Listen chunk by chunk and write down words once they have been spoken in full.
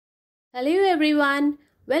Hello everyone,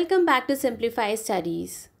 welcome back to Simplify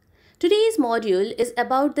Studies. Today's module is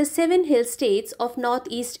about the 7 hill states of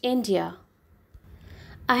Northeast India.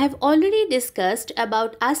 I have already discussed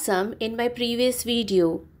about Assam in my previous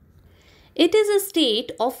video. It is a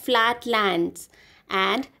state of flat lands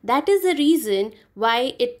and that is the reason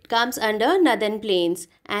why it comes under Northern Plains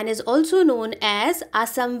and is also known as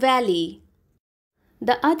Assam Valley.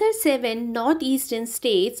 The other 7 northeastern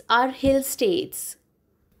states are hill states.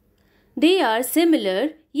 They are similar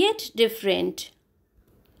yet different.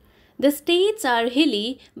 The states are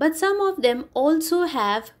hilly, but some of them also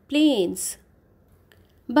have plains.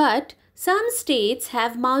 But some states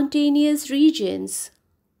have mountainous regions.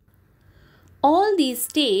 All these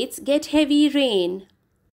states get heavy rain.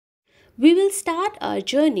 We will start our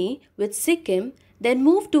journey with Sikkim, then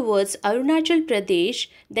move towards Arunachal Pradesh,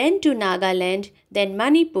 then to Nagaland, then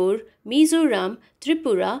Manipur, Mizoram,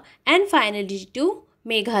 Tripura, and finally to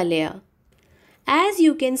Meghalaya. As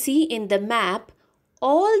you can see in the map,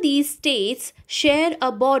 all these states share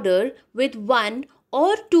a border with one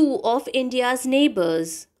or two of India's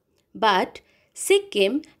neighbors. But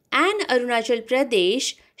Sikkim and Arunachal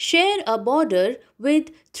Pradesh share a border with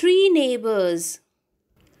 3 neighbors.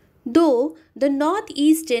 Though the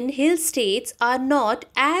northeastern hill states are not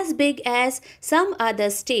as big as some other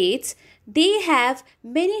states, they have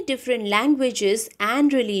many different languages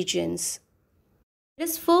and religions. Let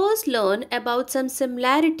us first learn about some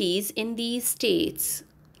similarities in these states.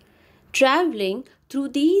 Traveling through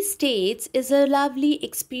these states is a lovely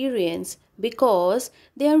experience because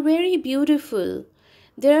they are very beautiful.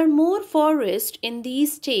 There are more forests in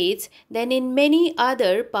these states than in many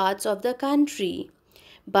other parts of the country.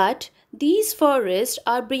 But these forests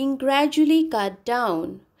are being gradually cut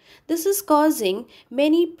down. This is causing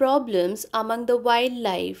many problems among the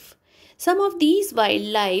wildlife. Some of these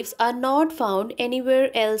wildlife are not found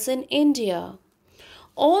anywhere else in India.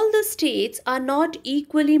 All the states are not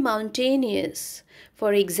equally mountainous.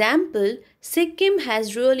 For example, Sikkim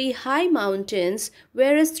has really high mountains,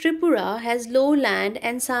 whereas Tripura has lowland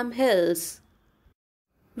and some hills.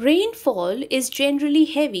 Rainfall is generally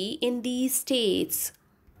heavy in these states.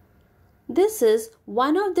 This is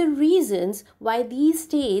one of the reasons why these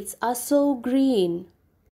states are so green.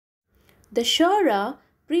 The Shora,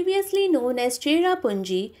 previously known as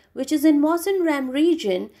Cherrapunji, which is in Mizoram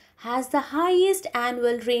region, has the highest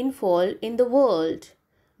annual rainfall in the world.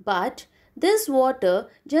 But this water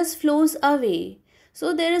just flows away,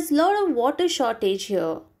 so there is a lot of water shortage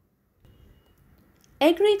here.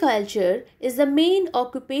 Agriculture is the main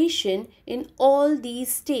occupation in all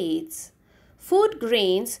these states. Food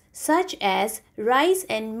grains such as rice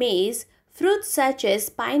and maize, fruits such as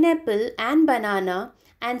pineapple and banana,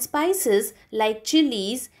 and spices like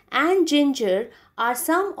chilies and ginger are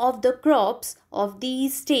some of the crops of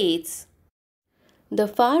these states. The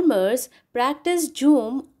farmers practice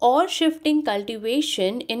jhum or shifting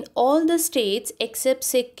cultivation in all the states except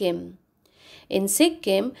Sikkim. In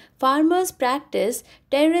Sikkim, farmers practice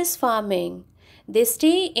terrace farming. They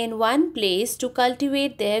stay in one place to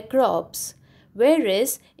cultivate their crops,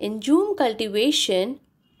 whereas in jhum cultivation,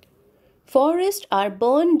 forests are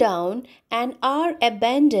burned down and are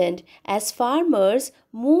abandoned as farmers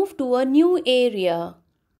move to a new area.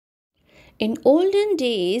 In olden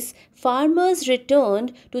days, farmers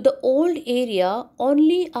returned to the old area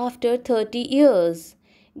only after 30 years,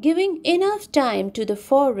 giving enough time to the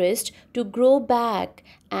forest to grow back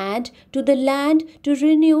and to the land to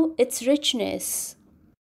renew its richness.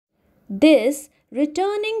 This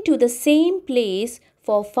returning to the same place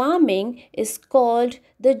for farming is called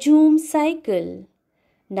the jhum cycle.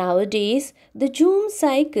 Nowadays, the jhum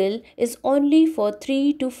cycle is only for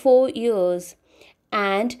 3 to 4 years,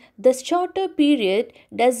 and the shorter period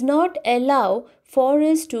does not allow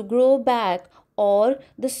forests to grow back or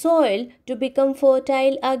the soil to become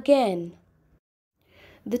fertile again.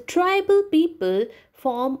 The tribal people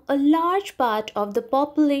form a large part of the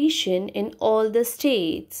population in all the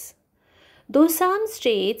states. Though some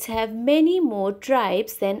states have many more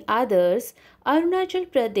tribes than others, Arunachal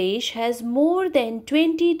Pradesh has more than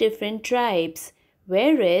 20 different tribes,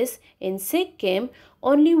 whereas in Sikkim,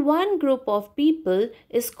 only one group of people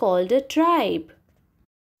is called a tribe.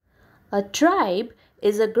 A tribe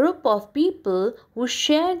is a group of people who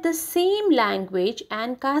share the same language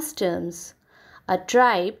and customs. A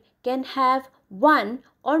tribe can have one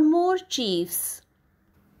or more chiefs.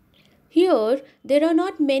 Here, there are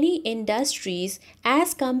not many industries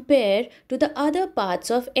as compared to the other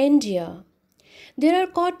parts of India. There are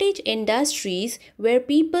cottage industries where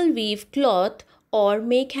people weave cloth or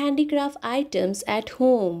make handicraft items at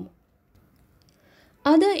home.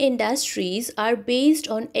 Other industries are based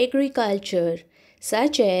on agriculture,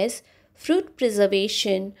 such as fruit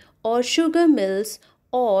preservation or sugar mills,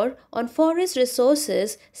 or on forest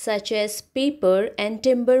resources such as paper and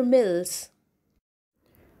timber mills.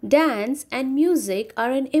 Dance and music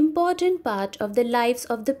are an important part of the lives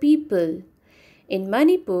of the people. In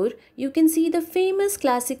Manipur, you can see the famous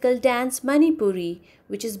classical dance Manipuri,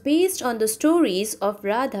 which is based on the stories of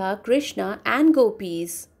Radha, Krishna, and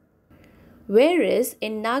gopis. Whereas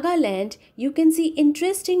in Nagaland, you can see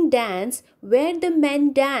interesting dance where the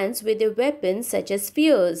men dance with their weapons such as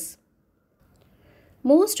spears.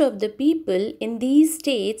 Most of the people in these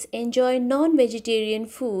states enjoy non-vegetarian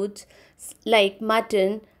foods like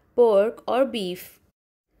mutton, pork, or beef.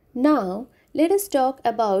 Now, let us talk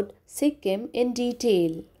about Sikkim in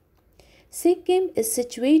detail. Sikkim is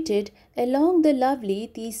situated along the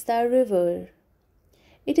lovely Tista River.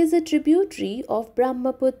 It is a tributary of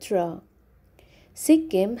Brahmaputra.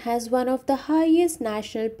 Sikkim has one of the highest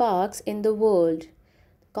national parks in the world,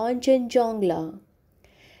 Kanchenjunga.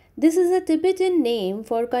 This is a Tibetan name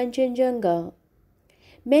for Kanchenjunga.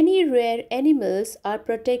 Many rare animals are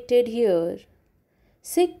protected here.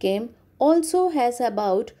 Sikkim also has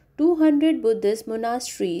about 200 Buddhist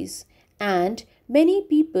monasteries, and many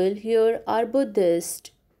people here are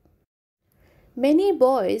Buddhist. Many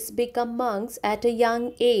boys become monks at a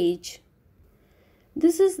young age.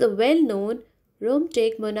 This is the well-known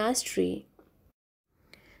Rumtek Monastery.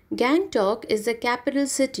 Gangtok is the capital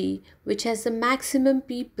city which has the maximum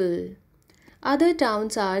people. Other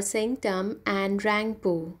towns are Sengtam and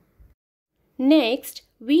Rangpo. Next,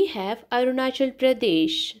 we have Arunachal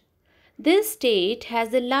Pradesh. This state has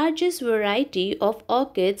the largest variety of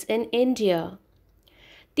orchids in India.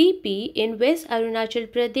 Tipi in West Arunachal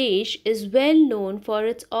Pradesh is well known for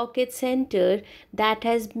its orchid center that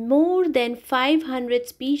has more than 500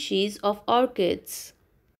 species of orchids.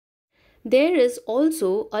 There is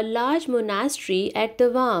also a large monastery at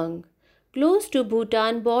Tawang, close to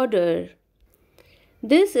Bhutan border.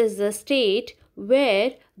 This is the state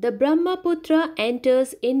where the Brahmaputra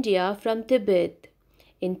enters India from Tibet.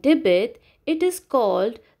 In Tibet, it is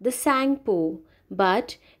called the Sangpo,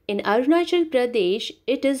 but in Arunachal Pradesh,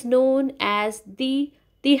 it is known as the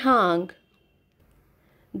Dihang.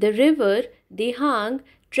 The river Dihang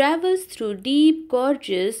travels through deep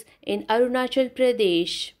gorges in Arunachal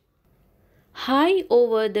Pradesh. High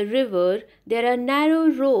over the river, there are narrow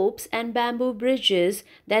ropes and bamboo bridges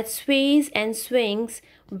that sways and swings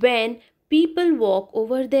when people walk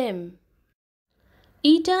over them.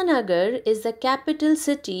 Itanagar is the capital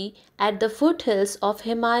city at the foothills of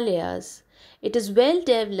Himalayas. It is well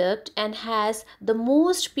developed and has the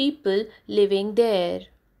most people living there.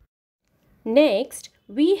 Next,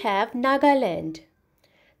 we have Nagaland.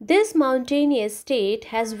 This mountainous state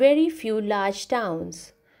has very few large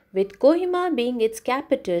towns. With Kohima being its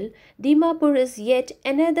capital, Dimapur is yet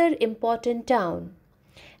another important town.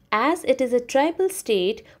 As it is a tribal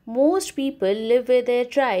state, most people live with their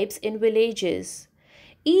tribes in villages.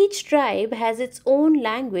 Each tribe has its own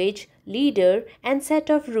language, leader, and set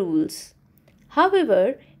of rules.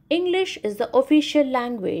 However, English is the official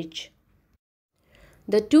language.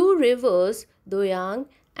 The two rivers, Doyang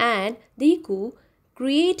and Diku,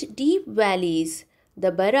 create deep valleys.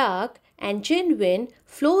 The Barak and Chinwin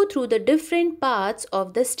flow through the different parts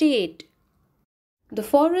of the state. The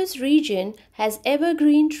forest region has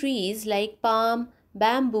evergreen trees like palm,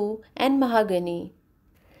 bamboo, and mahogany.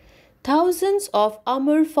 Thousands of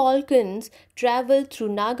Amur falcons travel through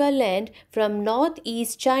Nagaland from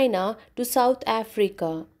northeast China to South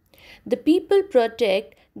Africa. The people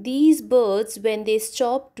protect these birds when they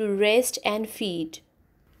stop to rest and feed.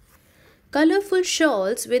 Colorful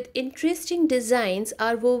shawls with interesting designs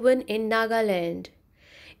are woven in Nagaland.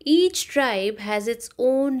 Each tribe has its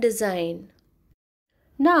own design.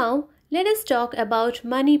 Now, let us talk about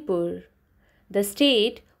Manipur. The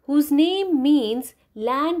state, whose name means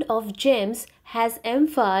land of gems, has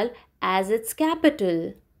Imphal as its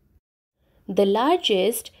capital. The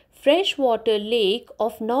largest freshwater lake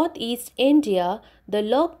of northeast India, the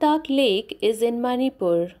Loktak Lake, is in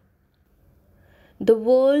Manipur. The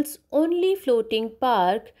world's only floating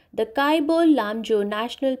park, the Kaibol Lamjo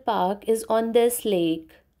National Park, is on this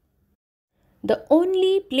lake. The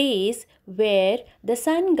only place where the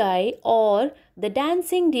sungai or the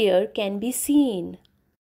dancing deer can be seen.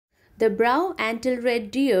 The brown antlered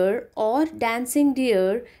red deer or dancing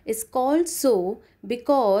deer is called so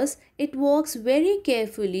because it walks very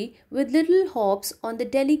carefully with little hops on the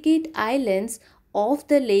delicate islands of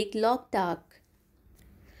the Lake Loktak,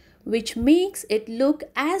 which makes it look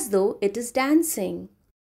as though it is dancing.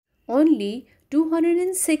 Only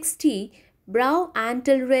 260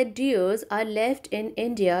 brown-antlered red deers are left in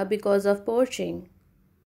India because of poaching.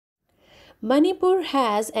 Manipur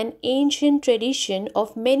has an ancient tradition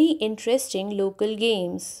of many interesting local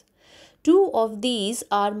games. Two of these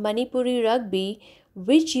are Manipuri rugby,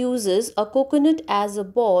 which uses a coconut as a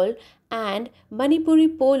ball, and Manipuri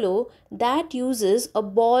polo, that uses a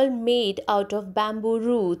ball made out of bamboo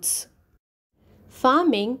roots.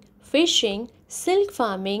 Farming, fishing, silk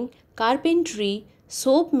farming, carpentry,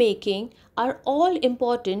 soap making are all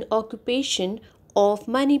important occupations of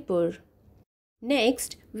Manipur.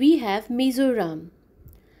 Next, we have Mizoram.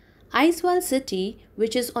 Aiswal city,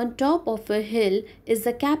 which is on top of a hill, is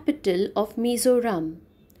the capital of Mizoram.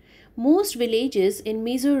 Most villages in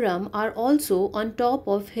Mizoram are also on top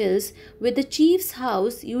of hills, with the chief's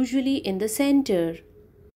house usually in the center.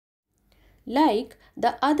 Like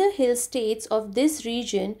the other hill states of this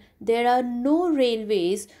region, there are no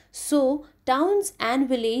railways, so towns and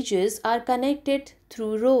villages are connected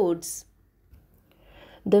through roads.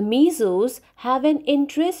 The Mizos have an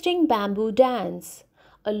interesting bamboo dance.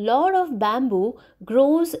 A lot of bamboo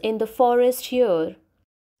grows in the forest here.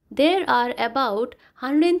 There are about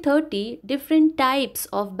 130 different types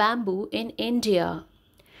of bamboo in India.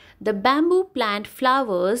 The bamboo plant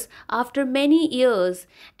flowers after many years,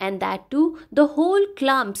 and that too the whole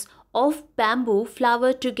clumps of bamboo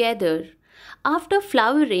flower together. After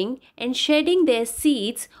flowering and shedding their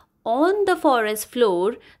seeds on the forest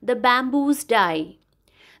floor, the bamboos die.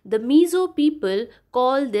 The Mizo people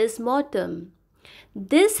call this autumn.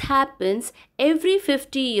 This happens every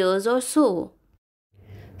 50 years or so.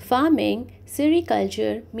 Farming,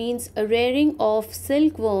 sericulture means a rearing of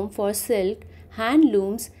silkworm for silk,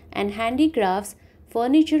 handlooms and handicrafts,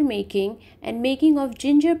 furniture making and making of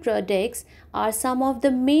ginger products are some of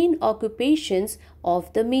the main occupations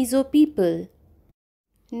of the Mizo people.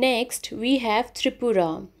 Next, we have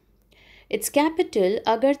Tripura. Its capital,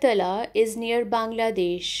 Agartala, is near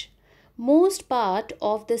Bangladesh. Most part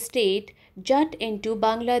of the state jut into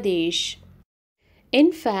Bangladesh.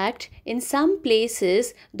 In fact, in some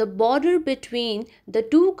places, the border between the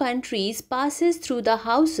two countries passes through the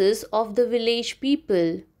houses of the village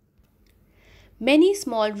people. Many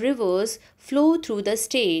small rivers flow through the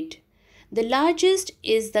state. The largest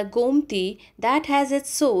is the Gomti, that has its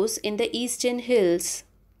source in the eastern hills.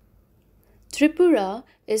 Tripura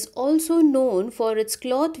is also known for its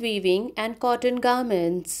cloth weaving and cotton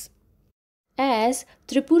garments. As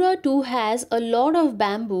Tripura too has a lot of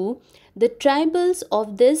bamboo, the tribals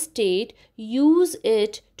of this state use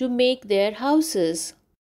it to make their houses.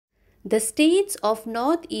 The states of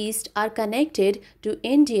northeast are connected to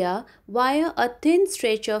India via a thin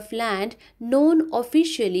stretch of land known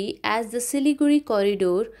officially as the Siliguri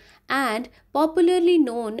Corridor and popularly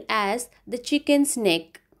known as the Chicken's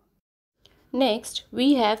Neck. Next,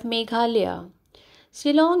 we have Meghalaya.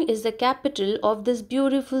 Shillong is the capital of this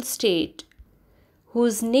beautiful state,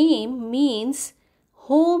 whose name means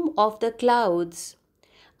home of the clouds.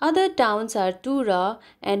 Other towns are Tura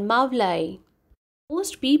and Mawlai.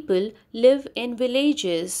 Most people live in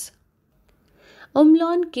villages.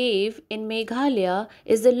 Umlon Cave in Meghalaya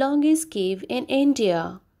is the longest cave in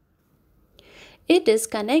India. It is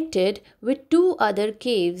connected with two other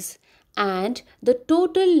caves, and the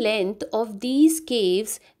total length of these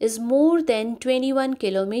caves is more than 21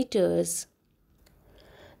 kilometers.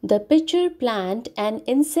 The pitcher plant, an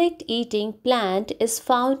insect-eating plant, is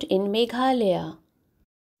found in Meghalaya.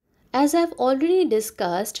 As I've already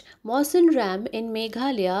discussed, Mawsynram in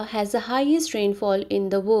Meghalaya has the highest rainfall in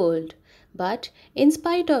the world. But in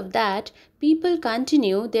spite of that, people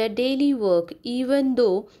continue their daily work even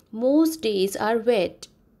though most days are wet.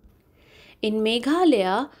 In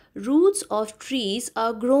Meghalaya, roots of trees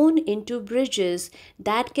are grown into bridges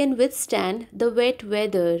that can withstand the wet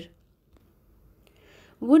weather.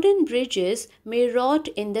 Wooden bridges may rot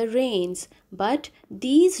in the rains, but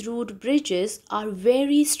these root bridges are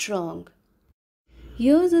very strong.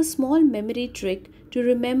 Here's a small memory trick to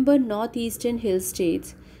remember northeastern hill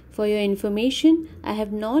states. For your information, I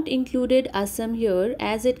have not included Assam here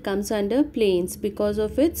as it comes under plains because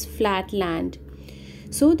of its flat land.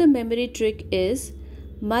 So the memory trick is,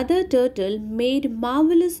 Mother Turtle made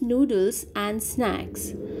marvelous noodles and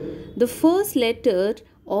snacks. The first letter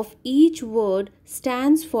of each word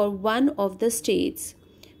stands for one of the states.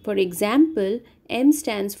 For example, M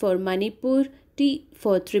stands for Manipur, T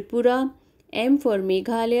for Tripura, M for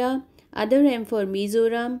Meghalaya, other M for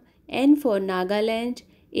Mizoram, N for Nagaland,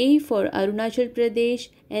 A for Arunachal Pradesh,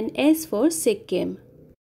 and S for Sikkim.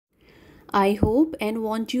 I hope and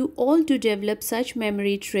want you all to develop such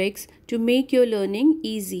memory tricks to make your learning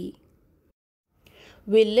easy.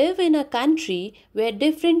 We live in a country where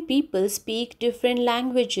different people speak different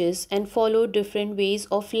languages and follow different ways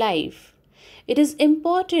of life. It is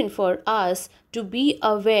important for us to be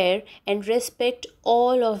aware and respect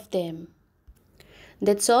all of them.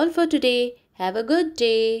 That's all for today. Have a good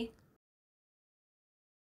day.